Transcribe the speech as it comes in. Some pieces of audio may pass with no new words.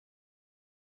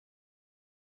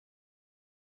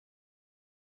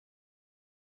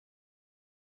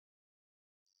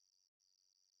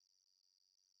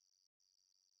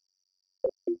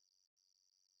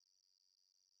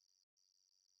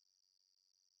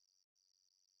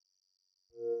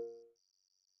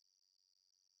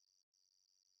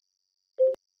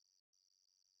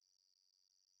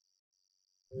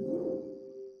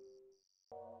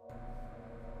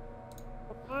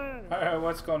Alright,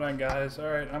 what's going on, guys?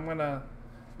 Alright, I'm gonna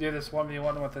do this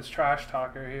 1v1 with this trash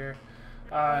talker here.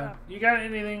 You got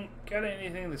anything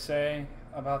to say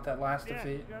about that last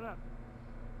defeat? Shut up.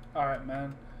 Alright,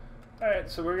 man.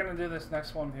 Alright, so we're gonna do this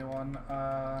next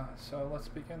 1v1. So let's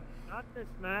begin. Not this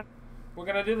map. We're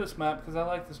gonna do this map because I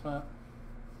like this map.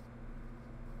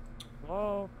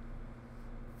 Whoa.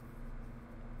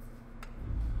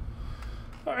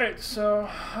 Alright, so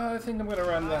I think I'm gonna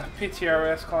run the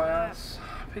PTRS class.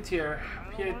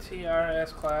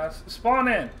 PTRS class. Spawn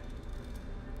in!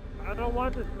 I don't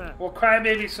want this map. We'll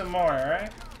crybaby some more,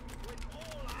 alright?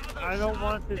 I don't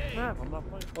want this map. I'm not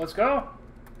playing. Let's go!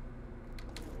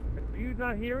 Are you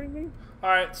not hearing me?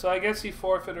 Alright, so I guess he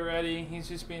forfeit already. He's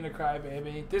just being a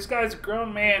crybaby. This guy's a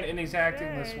grown man and he's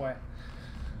acting this way.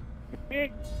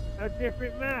 Pick a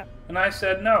different map. And I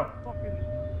said no. Fucking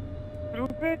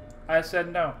stupid. I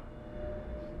said no.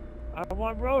 I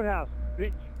want Roadhouse,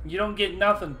 bitch. You don't get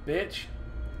nothing, bitch.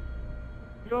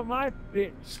 You're my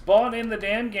bitch. Spawn in the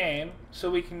damn game so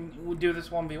we can do this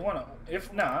 1v1.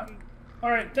 If not,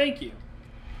 alright, thank you.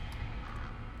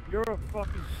 You're a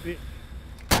fucking bitch.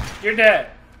 You're dead.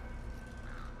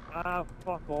 Ah,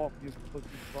 fuck off, you pussy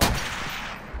fuck.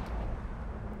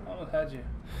 I almost had you.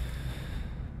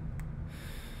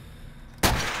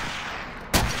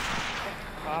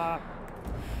 Ah.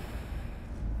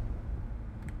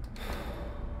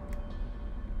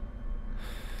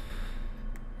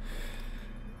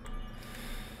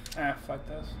 Ah, fuck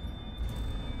this.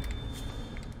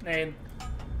 Nade.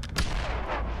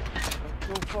 I'm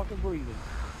still fucking breathing.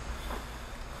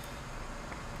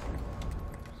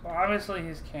 So obviously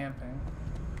he's camping.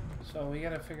 So we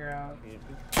gotta figure out.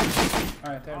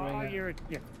 Alright, there we go. You're a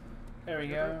dick. There we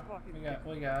go.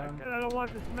 We got him. I don't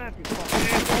want this map, you fucking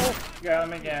asshole. Got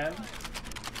him again.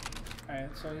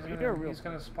 Alright, so he's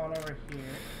gonna spawn over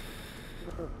here.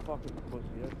 You're a fucking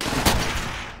pussy.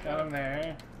 Got him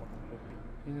there.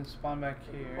 He's gonna spawn back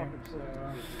here. So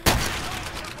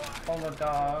pull the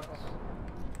dogs.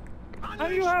 How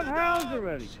do you have hounds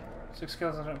already? 6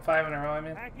 kills and 5 in a row, I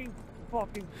mean. Hacking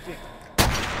fucking dick.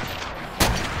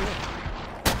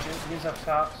 He's up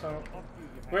top, so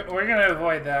we're gonna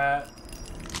avoid that.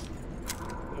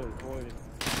 Avoid it.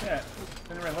 Yeah,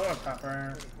 didn't reload up top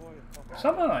or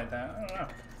something like that. I don't know.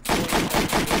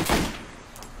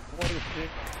 Avoid it,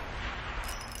 bitch.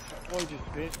 Avoid this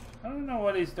bitch. I don't know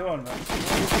what he's doing, but.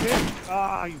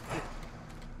 Ah, you bitch.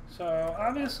 So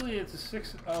obviously it's a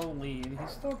 6-0 lead. He's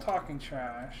still talking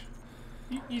trash.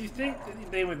 You think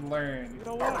that they would learn? You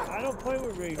know what? I don't play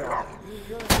with radar.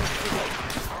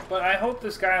 But I hope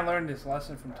this guy learned his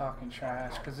lesson from talking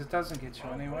trash, because it doesn't get you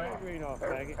anywhere. Radar,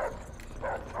 faggot.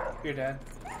 You're dead.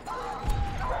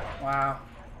 Wow.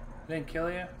 Didn't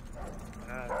kill you?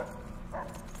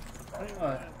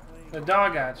 The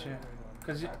dog got you,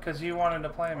 because you wanted to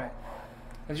play me.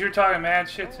 Because you're talking mad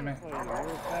shit to me. You're a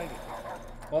faggot.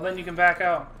 Well, then you can back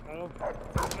out. I don't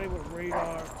play with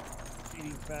radar,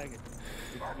 eating faggot.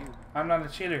 I'm not a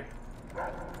cheater.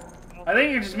 I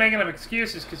think you're just making up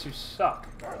excuses because you suck.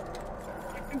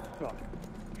 You suck.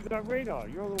 You got radar.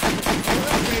 You're a little bitch. Play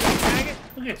without radar, faggot.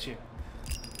 Look at you.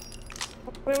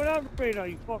 Play without radar,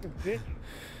 you fucking bitch.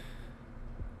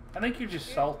 I think you're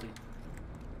just salty.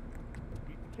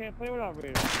 You can't play without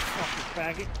radar, you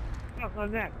fucking faggot. Suck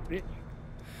on that, bitch.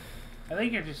 I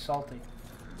think you're just salty.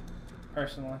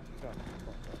 Personally.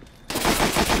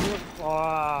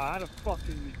 How the fuck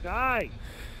did you die?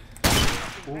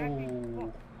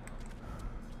 Ooh.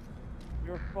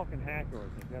 You're a fucking hacker, I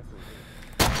think that's what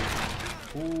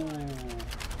it is.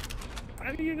 Ooh.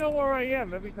 How do you know where I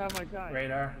am every time I die?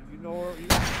 Radar. You know where you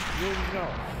already know.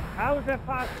 How is that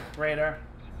possible? Radar.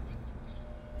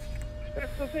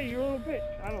 That's the thing, you're a little bitch.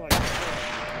 I don't like that.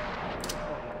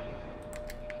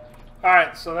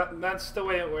 Alright, so that's the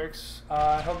way it works.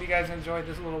 I hope you guys enjoyed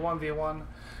this little 1v1.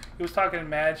 He was talking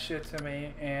mad shit to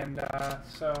me, and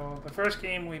so the first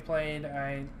game we played,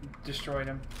 I destroyed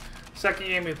him. Second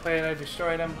game we played, I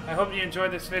destroyed him. I hope you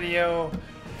enjoyed this video. If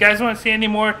you guys want to see any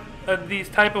more of these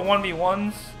type of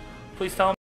 1v1s, please tell me.